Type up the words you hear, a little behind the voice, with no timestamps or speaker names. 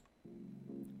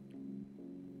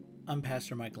I'm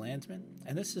Pastor Mike Landsman,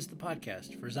 and this is the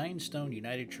podcast for Zion Stone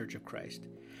United Church of Christ.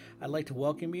 I'd like to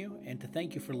welcome you and to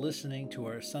thank you for listening to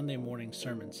our Sunday morning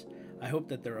sermons. I hope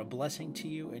that they're a blessing to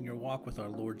you in your walk with our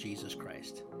Lord Jesus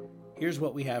Christ. Here's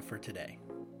what we have for today.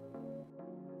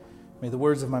 May the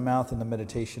words of my mouth and the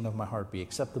meditation of my heart be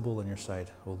acceptable in your sight,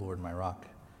 O Lord, my rock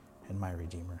and my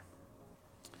redeemer.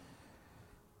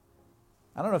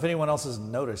 I don't know if anyone else has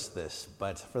noticed this,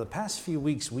 but for the past few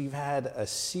weeks, we've had a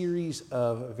series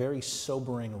of very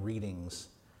sobering readings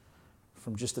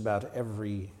from just about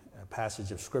every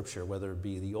passage of Scripture, whether it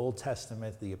be the Old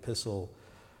Testament, the Epistle,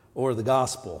 or the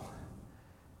Gospel.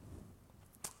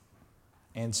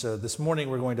 And so this morning,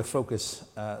 we're going to focus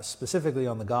specifically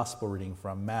on the Gospel reading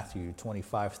from Matthew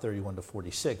 25:31 to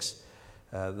 46,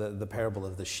 the parable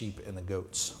of the sheep and the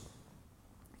goats.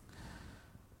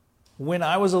 When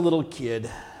I was a little kid,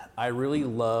 I really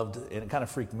loved, and it kind of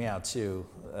freaked me out too,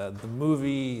 the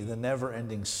movie The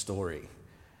Never-Ending Story.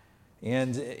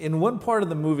 And in one part of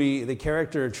the movie, the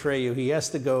character Atreyu, he has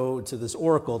to go to this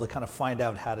oracle to kind of find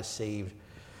out how to save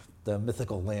the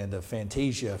mythical land of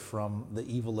Fantasia from the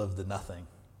evil of the Nothing.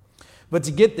 But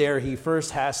to get there, he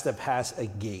first has to pass a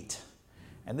gate.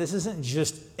 And this isn't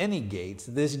just any gate.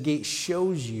 This gate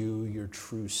shows you your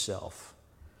true self.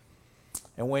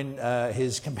 And when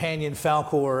his companion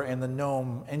Falkor and the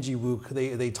gnome Engiwook,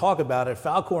 they talk about it,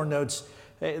 Falkor notes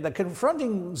that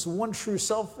confronting one true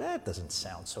self, it doesn't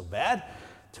sound so bad.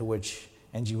 To which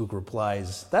Engiwook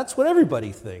replies, that's what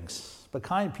everybody thinks. But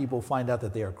kind people find out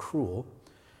that they are cruel.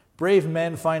 Brave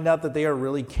men find out that they are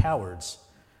really cowards.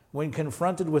 When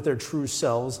confronted with their true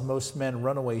selves, most men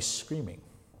run away screaming.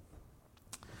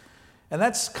 And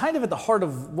that's kind of at the heart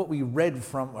of what we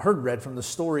heard read from the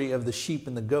story of the sheep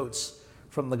and the goats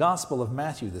from the Gospel of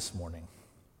Matthew this morning.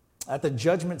 At the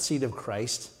judgment seat of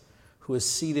Christ, who is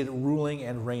seated ruling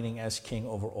and reigning as king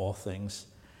over all things,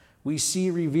 we see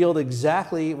revealed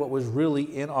exactly what was really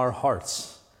in our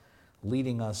hearts,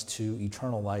 leading us to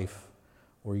eternal life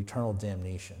or eternal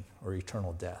damnation or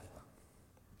eternal death.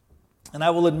 And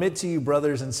I will admit to you,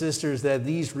 brothers and sisters, that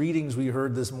these readings we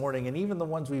heard this morning, and even the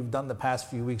ones we've done the past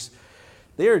few weeks,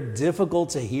 they are difficult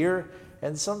to hear,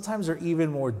 and sometimes are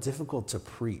even more difficult to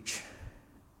preach.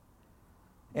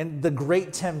 And the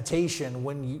great temptation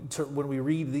when we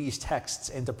read these texts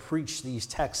and to preach these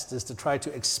texts is to try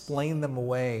to explain them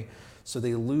away so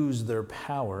they lose their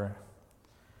power.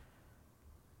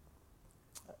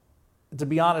 To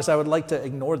be honest, I would like to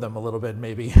ignore them a little bit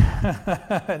maybe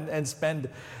and spend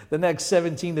the next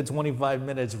 17 to 25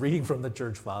 minutes reading from the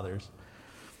church fathers.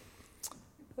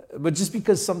 But just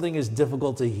because something is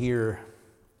difficult to hear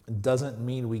doesn't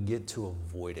mean we get to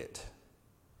avoid it,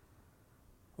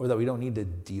 or that we don't need to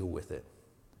deal with it.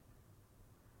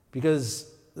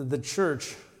 Because the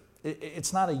church,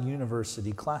 it's not a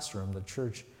university classroom. The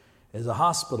church is a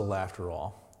hospital after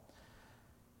all.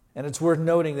 And it's worth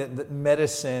noting that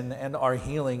medicine and our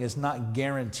healing is not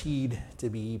guaranteed to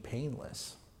be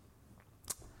painless.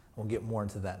 We'll get more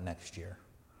into that next year.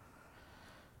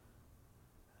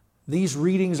 These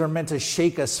readings are meant to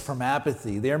shake us from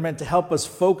apathy. They are meant to help us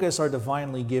focus our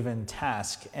divinely given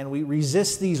task. And we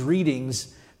resist these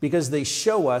readings because they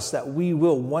show us that we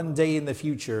will one day in the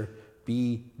future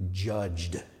be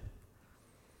judged.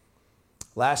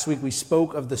 Last week we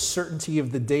spoke of the certainty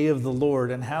of the day of the Lord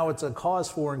and how it's a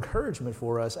cause for encouragement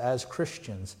for us as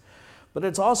Christians. But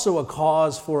it's also a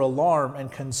cause for alarm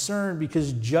and concern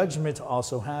because judgment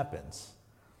also happens.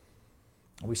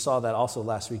 We saw that also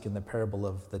last week in the parable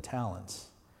of the talents.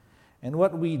 And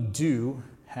what we do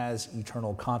has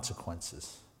eternal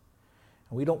consequences.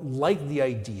 And we don't like the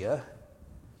idea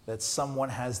that someone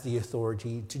has the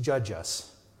authority to judge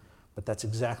us. But that's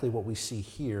exactly what we see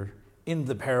here in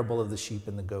the parable of the sheep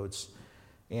and the goats,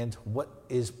 and what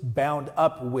is bound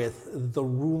up with the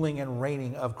ruling and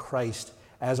reigning of Christ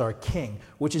as our king,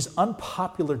 which is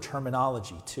unpopular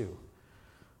terminology too.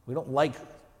 We don't like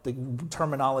the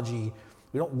terminology,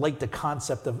 we don't like the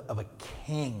concept of a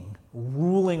king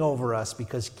ruling over us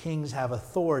because kings have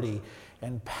authority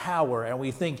and power, and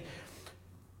we think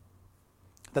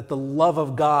that the love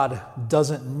of God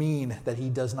doesn't mean that he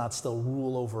does not still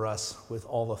rule over us with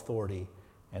all authority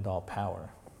and all power.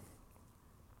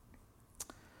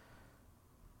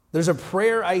 There's a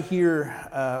prayer I hear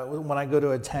when I go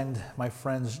to attend my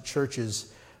friends'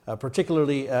 churches,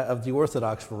 particularly of the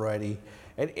Orthodox variety.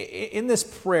 And in this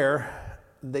prayer,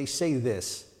 they say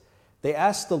this. They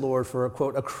ask the Lord for,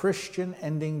 quote, a Christian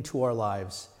ending to our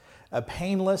lives, a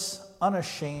painless,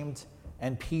 unashamed,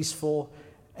 and peaceful,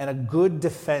 and a good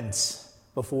defense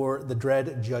before the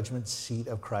dread judgment seat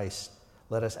of Christ.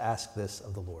 Let us ask this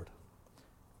of the Lord.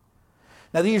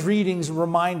 Now, these readings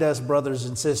remind us, brothers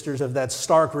and sisters, of that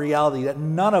stark reality that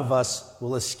none of us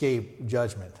will escape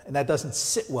judgment. And that doesn't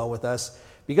sit well with us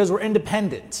because we're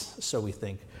independent, so we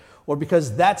think, or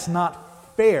because that's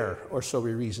not fair, or so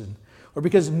we reason, or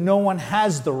because no one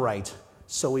has the right,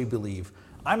 so we believe.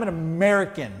 I'm an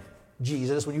American,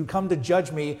 Jesus. When you come to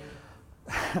judge me,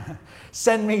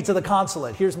 send me to the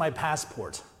consulate. Here's my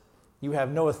passport. You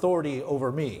have no authority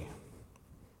over me.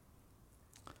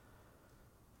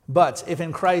 But if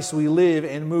in Christ we live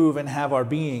and move and have our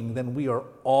being, then we are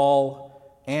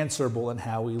all answerable in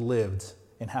how we lived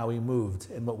and how we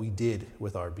moved and what we did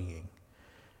with our being.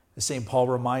 The St. Paul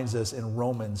reminds us in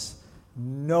Romans,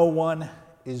 no one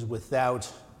is without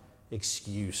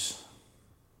excuse.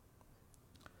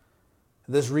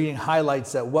 This reading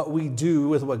highlights that what we do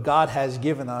with what God has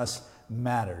given us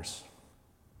matters.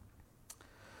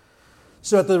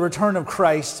 So at the return of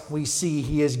Christ, we see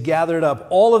he has gathered up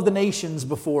all of the nations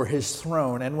before his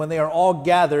throne. And when they are all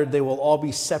gathered, they will all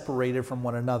be separated from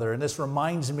one another. And this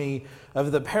reminds me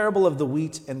of the parable of the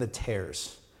wheat and the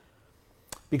tares.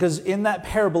 Because in that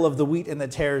parable of the wheat and the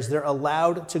tares, they're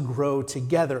allowed to grow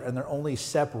together and they're only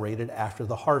separated after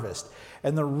the harvest.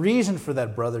 And the reason for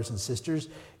that, brothers and sisters,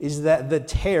 is that the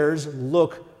tares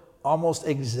look almost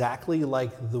exactly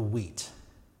like the wheat.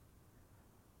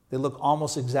 They look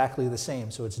almost exactly the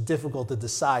same, so it's difficult to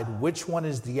decide which one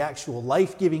is the actual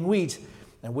life-giving wheat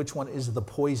and which one is the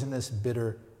poisonous,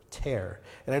 bitter tare.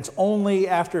 And it's only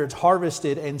after it's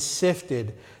harvested and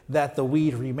sifted that the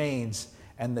wheat remains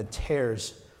and the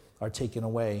tares are taken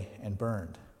away and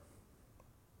burned.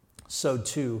 So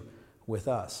too with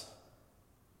us.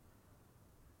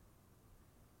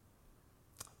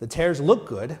 The tares look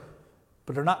good,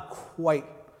 but they're not quite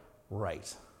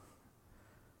right.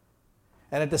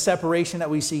 And at the separation that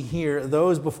we see here,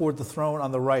 those before the throne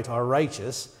on the right are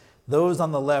righteous, those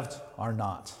on the left are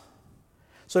not.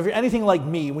 So if you're anything like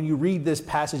me, when you read this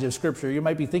passage of Scripture, you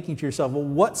might be thinking to yourself, well,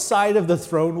 what side of the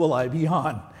throne will I be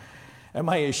on? Am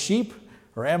I a sheep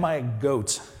or am I a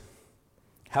goat?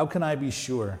 How can I be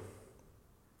sure?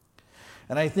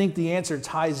 And I think the answer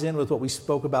ties in with what we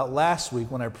spoke about last week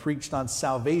when I preached on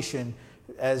salvation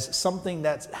as something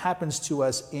that happens to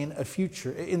us in the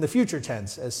future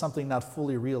tense, as something not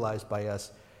fully realized by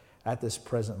us at this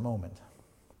present moment.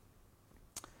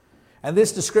 And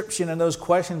this description and those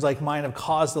questions like mine have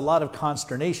caused a lot of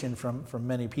consternation from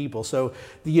many people. So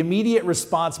the immediate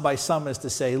response by some is to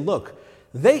say, look,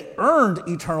 they earned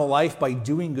eternal life by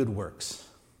doing good works.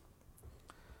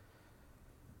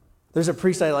 There's a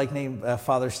priest I like named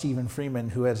Father Stephen Freeman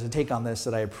who has a take on this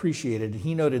that I appreciated.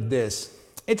 He noted this.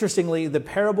 Interestingly, the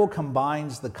parable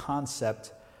combines the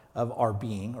concept of our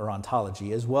being, or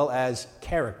ontology, as well as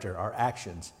character, our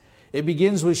actions. It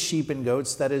begins with sheep and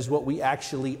goats, that is what we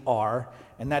actually are,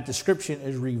 and that description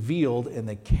is revealed in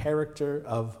the character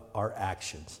of our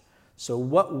actions. So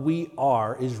what we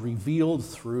are is revealed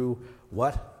through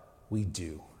what we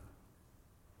do.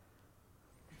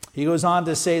 He goes on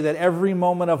to say that every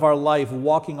moment of our life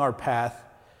walking our path,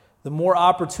 the more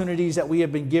opportunities that we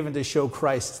have been given to show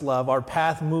Christ's love, our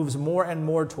path moves more and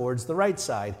more towards the right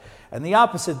side. And the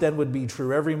opposite then would be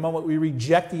true. Every moment we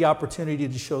reject the opportunity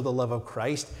to show the love of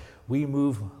Christ, we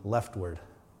move leftward.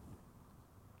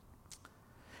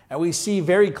 And we see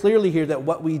very clearly here that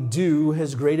what we do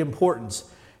has great importance.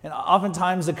 And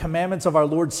oftentimes the commandments of our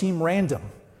Lord seem random,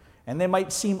 and they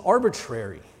might seem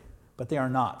arbitrary, but they are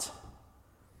not.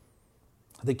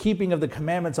 The keeping of the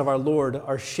commandments of our Lord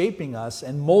are shaping us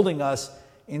and molding us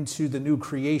into the new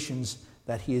creations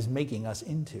that he is making us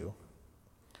into.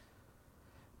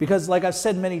 Because like I've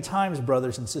said many times,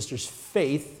 brothers and sisters,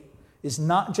 faith is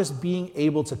not just being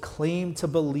able to claim to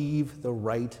believe the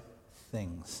right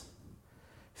things.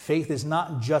 Faith is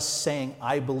not just saying,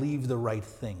 I believe the right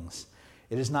things.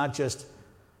 It is not just,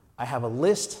 I have a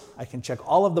list, I can check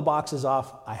all of the boxes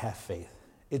off, I have faith.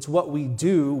 It's what we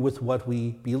do with what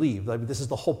we believe. I mean, this is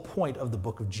the whole point of the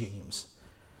book of James.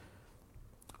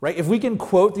 Right? If we can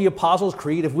quote the Apostles'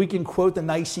 Creed, if we can quote the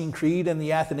Nicene Creed and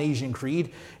the Athanasian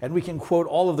Creed, and we can quote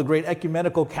all of the great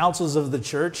ecumenical councils of the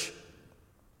church,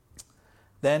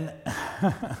 then,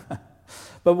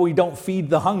 but we don't feed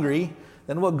the hungry,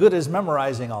 then what good is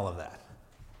memorizing all of that?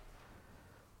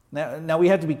 Now we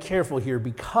have to be careful here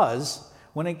because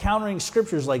when encountering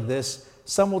scriptures like this,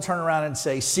 some will turn around and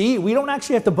say, see, we don't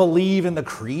actually have to believe in the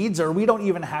creeds, or we don't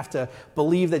even have to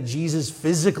believe that Jesus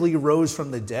physically rose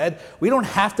from the dead. We don't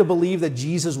have to believe that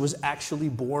Jesus was actually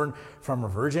born from a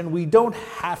virgin. We don't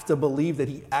have to believe that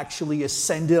he actually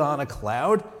ascended on a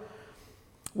cloud.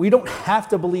 We don't have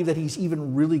to believe that he's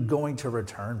even really going to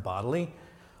return bodily.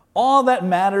 All that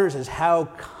matters is how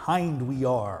kind we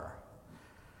are.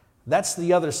 That's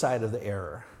the other side of the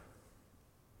error.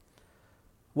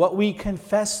 What we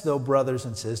confess, though, brothers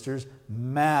and sisters,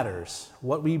 matters.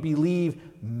 What we believe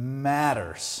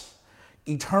matters.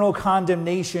 Eternal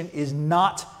condemnation is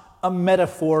not a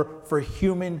metaphor for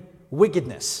human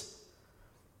wickedness.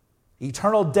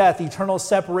 Eternal death, eternal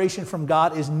separation from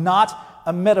God is not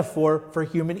a metaphor for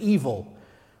human evil.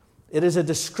 It is a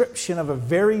description of a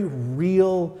very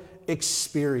real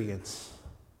experience.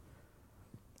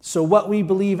 So what we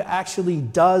believe actually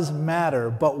does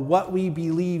matter, but what we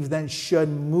believe then should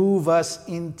move us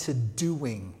into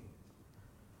doing.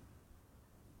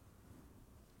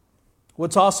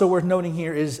 What's also worth noting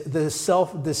here is the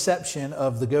self-deception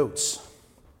of the goats.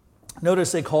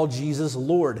 Notice they call Jesus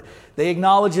Lord. They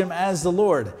acknowledge him as the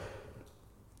Lord.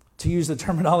 To use the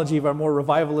terminology of our more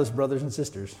revivalist brothers and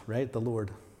sisters, right? The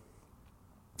Lord.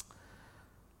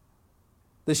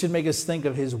 This should make us think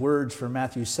of his words from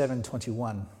Matthew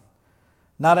 7:21.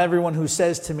 Not everyone who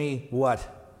says to me,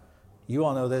 what? You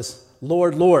all know this.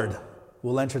 Lord, Lord,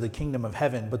 will enter the kingdom of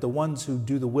heaven, but the ones who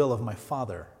do the will of my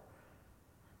Father.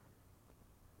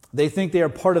 They think they are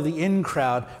part of the in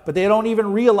crowd, but they don't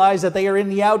even realize that they are in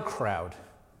the out crowd.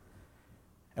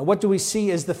 And what do we see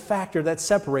as the factor that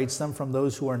separates them from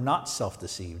those who are not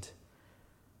self-deceived?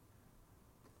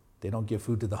 They don't give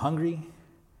food to the hungry.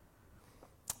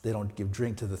 They don't give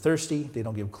drink to the thirsty. They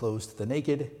don't give clothes to the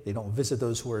naked. They don't visit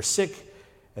those who are sick.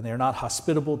 And they are not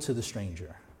hospitable to the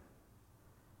stranger.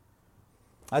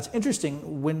 That's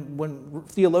interesting. When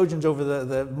theologians over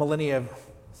the millennia have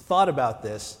thought about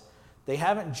this, they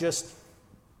haven't just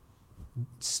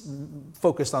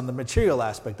focused on the material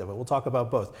aspect of it. We'll talk about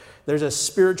both. There's a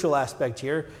spiritual aspect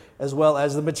here as well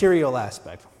as the material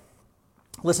aspect.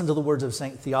 Listen to the words of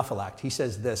St. Theophylact. He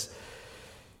says this: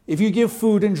 if you give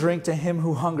food and drink to him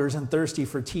who hungers and thirsty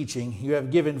for teaching, you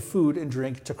have given food and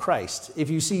drink to Christ. If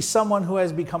you see someone who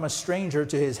has become a stranger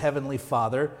to his heavenly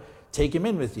Father, take him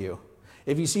in with you.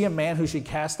 If you see a man who should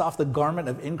cast off the garment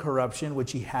of incorruption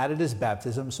which he had at his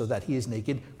baptism so that he is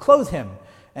naked, clothe him.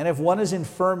 And if one is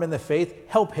infirm in the faith,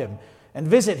 help him. And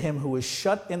visit him who is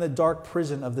shut in the dark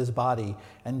prison of this body,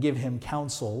 and give him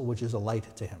counsel, which is a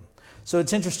light to him. So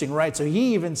it's interesting, right? So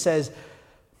he even says,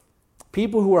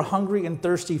 people who are hungry and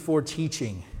thirsty for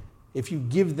teaching, if you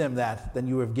give them that, then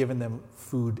you have given them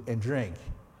food and drink.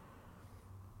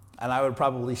 And I would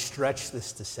probably stretch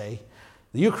this to say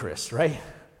the Eucharist, right?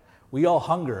 We all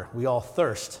hunger, we all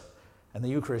thirst, and the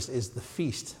Eucharist is the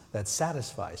feast that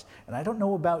satisfies. And I don't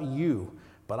know about you,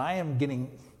 but I am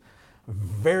getting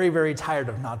very, very tired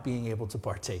of not being able to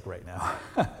partake right now.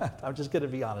 I'm just going to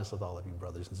be honest with all of you,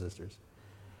 brothers and sisters.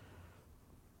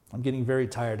 I'm getting very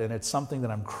tired, and it's something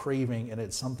that I'm craving, and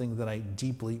it's something that I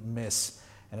deeply miss,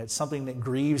 and it's something that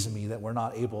grieves me that we're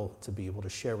not able to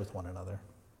share with one another.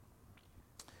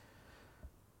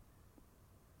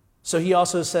 So he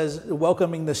also says,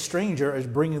 welcoming the stranger is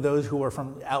bringing those who are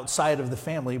from outside of the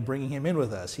family, bringing him in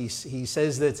with us. He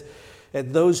says that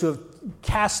those who have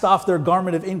cast off their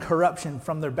garment of incorruption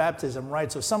from their baptism,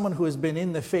 right? So someone who has been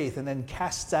in the faith and then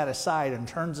casts that aside and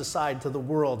turns aside to the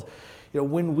world,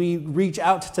 when we reach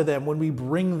out to them, when we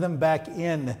bring them back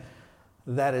in,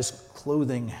 that is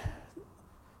clothing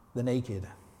the naked.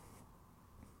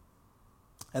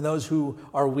 And those who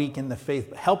are weak in the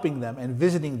faith, helping them and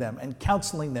visiting them and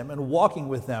counseling them and walking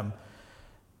with them,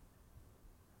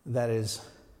 that is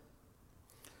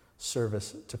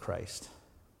service to Christ.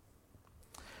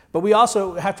 But we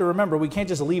also have to remember, we can't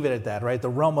just leave it at that, right? The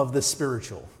realm of the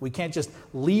spiritual. We can't just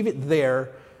leave it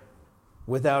there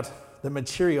without the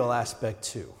material aspect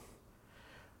too.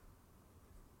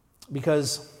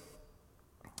 Because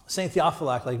St.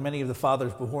 Theophylact, like many of the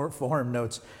fathers before him,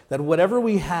 notes that whatever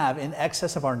we have in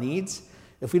excess of our needs,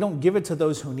 if we don't give it to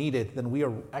those who need it, then we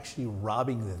are actually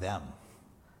robbing them.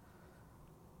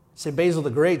 St. Basil the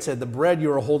Great said, the bread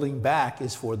you are holding back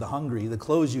is for the hungry. The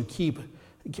clothes you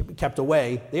kept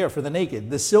away, they are for the naked.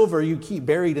 The silver you keep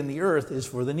buried in the earth is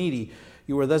for the needy.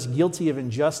 You are thus guilty of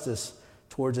injustice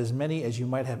towards as many as you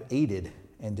might have aided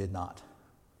and did not.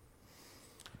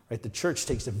 Right? The church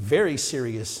takes a very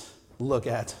serious look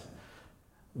at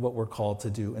what we're called to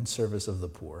do in service of the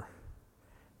poor.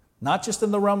 Not just in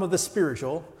the realm of the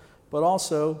spiritual, but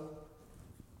also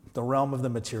the realm of the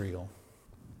material,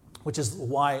 which is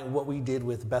why what we did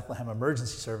with Bethlehem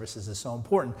Emergency Services is so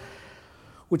important,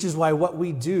 which is why what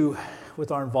we do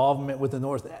with our involvement with the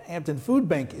Northampton Food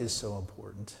Bank is so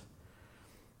important,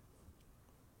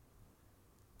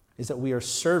 is that we are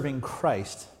serving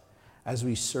Christ as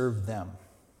we serve them.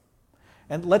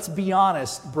 And let's be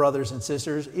honest, brothers and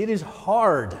sisters, it is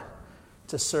hard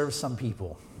to serve some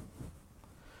people.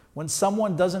 When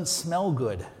someone doesn't smell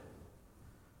good,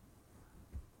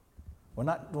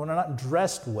 when they're not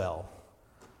dressed well,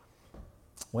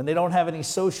 when they don't have any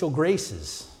social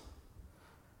graces.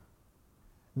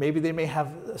 Maybe they may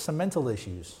have some mental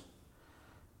issues.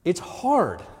 It's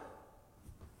hard.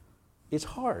 It's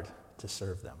hard to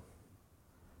serve them.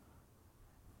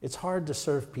 It's hard to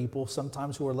serve people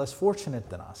sometimes who are less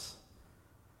fortunate than us.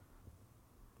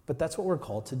 But that's what we're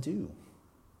called to do.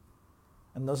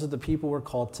 And those are the people we're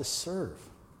called to serve.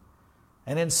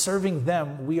 And in serving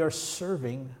them, we are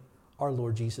serving our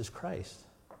Lord Jesus Christ.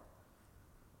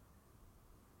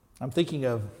 I'm thinking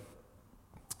of,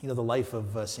 the life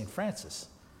of St. Francis,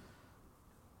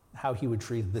 how he would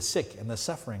treat the sick and the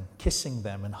suffering, kissing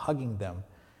them and hugging them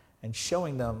and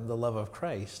showing them the love of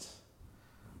Christ.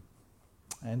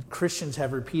 And Christians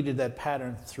have repeated that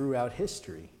pattern throughout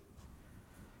history.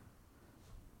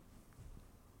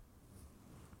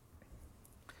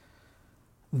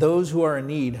 Those who are in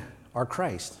need are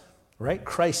Christ, right?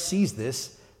 Christ sees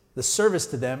this, the service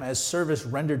to them, as service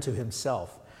rendered to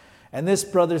himself. And this,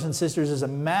 brothers and sisters, is a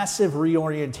massive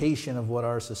reorientation of what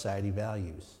our society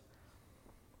values.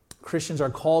 Christians are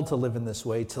called to live in this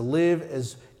way, to live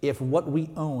as if what we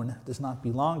own does not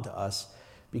belong to us,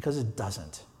 because it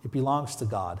doesn't. It belongs to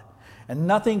God. And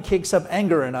nothing kicks up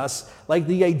anger in us like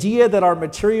the idea that our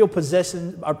material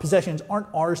possessions aren't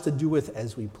ours to do with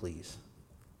as we please.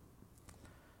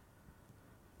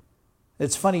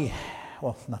 It's funny,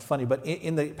 well, not funny, but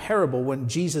in the parable, when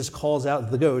Jesus calls out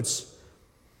the goats,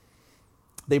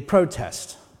 they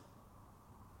protest,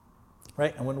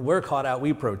 right? And when we're caught out,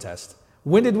 we protest.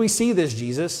 When did we see this,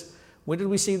 Jesus? When did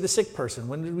we see the sick person?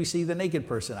 When did we see the naked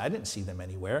person? I didn't see them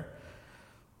anywhere.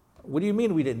 What do you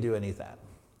mean we didn't do any of that?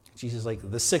 Jesus is like,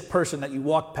 the sick person that you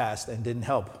walked past and didn't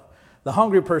help. The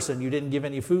hungry person you didn't give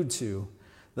any food to.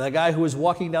 The guy who was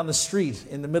walking down the street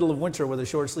in the middle of winter with a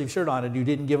short sleeve shirt on and you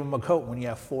didn't give him a coat when you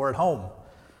have 4 at home.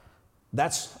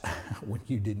 That's when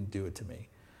you didn't do it to me.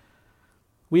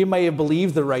 We may have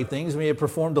believed the right things. We may have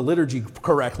performed the liturgy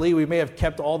correctly. We may have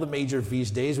kept all the major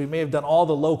feast days. We may have done all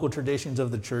the local traditions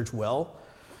of the church well.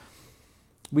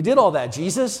 We did all that,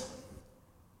 Jesus.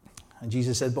 And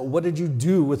Jesus said, but what did you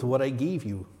do with what I gave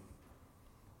you?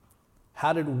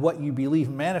 How did what you believe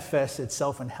manifest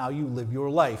itself in how you live your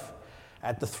life?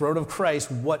 At the throne of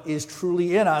Christ, what is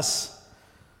truly in us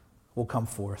will come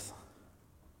forth.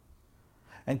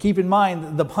 And keep in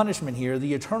mind the punishment here,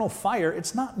 the eternal fire,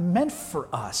 it's not meant for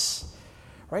us,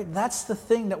 right? That's the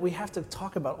thing that we have to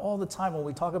talk about all the time when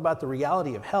we talk about the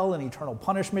reality of hell and eternal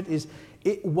punishment, is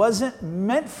it wasn't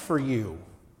meant for you.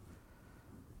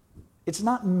 It's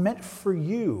not meant for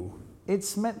you.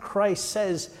 It's meant, Christ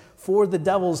says, for the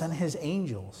devils and his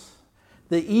angels.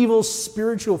 The evil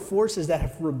spiritual forces that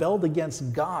have rebelled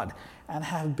against God and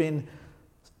have been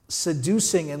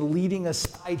seducing and leading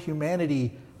aside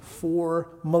humanity for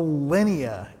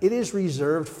millennia. It is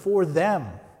reserved for them.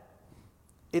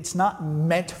 It's not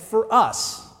meant for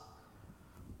us.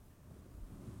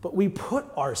 But we put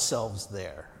ourselves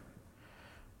there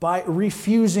by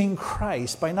refusing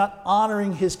Christ, by not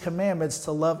honoring his commandments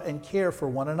to love and care for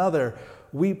one another.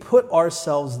 We put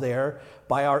ourselves there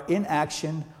by our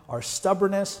inaction, our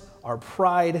stubbornness, our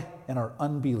pride, and our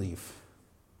unbelief.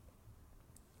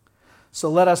 So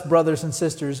let us, brothers and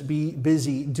sisters, be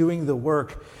busy doing the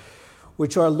work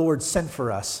which our Lord sent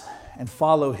for us and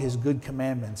follow his good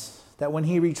commandments, that when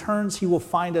he returns, he will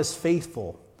find us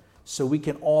faithful, so we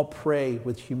can all pray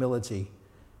with humility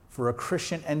for a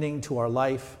Christian ending to our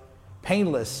life,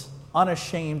 painless,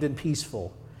 unashamed, and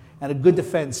peaceful, and a good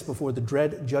defense before the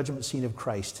dread judgment seat of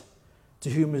Christ, to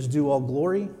whom is due all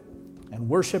glory and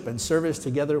worship and service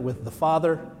together with the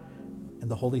Father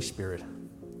and the Holy Spirit.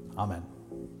 Amen.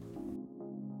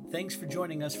 Thanks for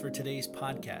joining us for today's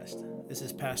podcast. This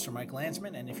is Pastor Mike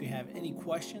Landsman, and if you have any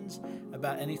questions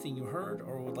about anything you heard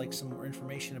or would like some more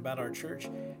information about our church,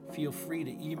 feel free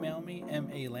to email me,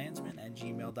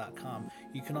 malandsman@gmail.com.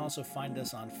 You can also find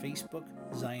us on Facebook,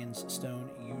 Zion's Stone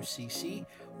UCC,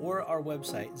 or our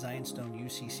website,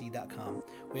 zionstoneucc.com.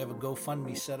 We have a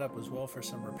GoFundMe set up as well for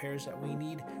some repairs that we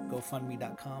need,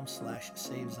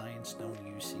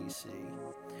 gofundme.com/SaveZionStoneUCC.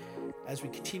 As we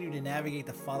continue to navigate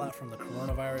the fallout from the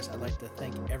coronavirus, I'd like to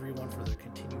thank everyone for their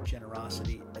continued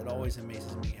generosity. It always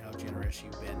amazes me how generous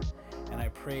you've been. And I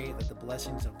pray that the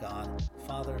blessings of God,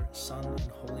 Father, Son,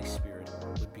 and Holy Spirit